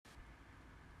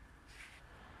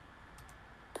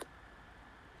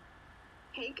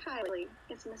Hey Kylie,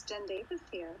 it's Miss Jen Davis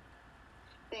here.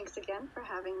 Thanks again for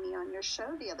having me on your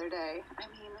show the other day. I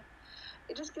mean,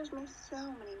 it just gives me so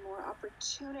many more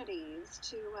opportunities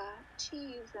to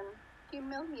tease and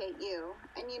humiliate you.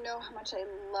 And you know how much I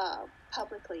love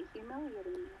publicly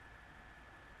humiliating you.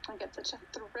 I get such a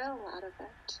thrill out of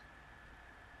it.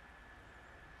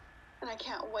 And I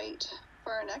can't wait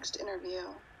for our next interview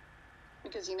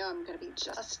because you know I'm going to be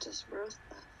just as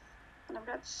ruthless. And I've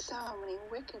got so many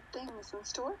wicked things in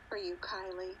store for you,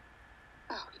 Kylie.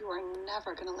 Oh, you are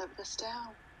never going to live this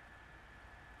down.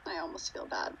 I almost feel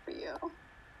bad for you.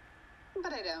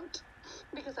 But I don't,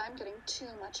 because I'm getting too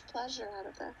much pleasure out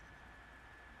of this.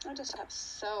 I just have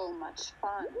so much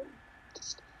fun,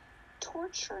 just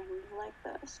torturing you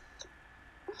like this.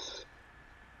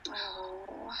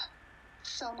 Oh,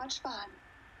 so much fun.